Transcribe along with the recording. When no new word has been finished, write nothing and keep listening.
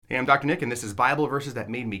Hey, I'm Dr. Nick, and this is Bible Verses That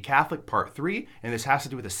Made Me Catholic, Part 3, and this has to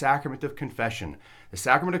do with the Sacrament of Confession. The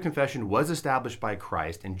Sacrament of Confession was established by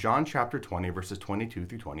Christ in John chapter 20, verses 22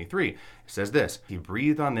 through 23. It says this, He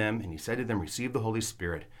breathed on them, and He said to them, Receive the Holy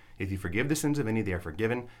Spirit. If you forgive the sins of any, they are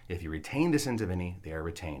forgiven. If you retain the sins of any, they are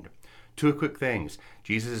retained. Two quick things.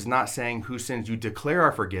 Jesus is not saying whose sins you declare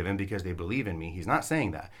are forgiven because they believe in me. He's not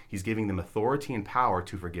saying that. He's giving them authority and power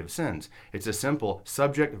to forgive sins. It's a simple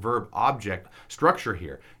subject, verb, object structure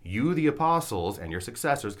here. You, the apostles, and your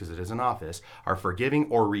successors, because it is an office, are forgiving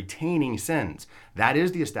or retaining sins. That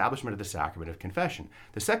is the establishment of the sacrament of confession.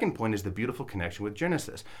 The second point is the beautiful connection with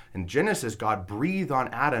Genesis. In Genesis, God breathed on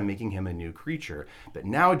Adam, making him a new creature. But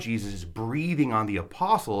now Jesus is breathing on the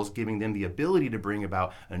apostles, giving them the ability to bring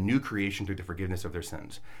about a new creation through the forgiveness of their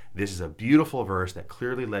sins. This is a beautiful verse that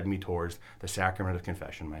clearly led me towards the sacrament of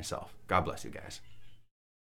confession myself. God bless you guys.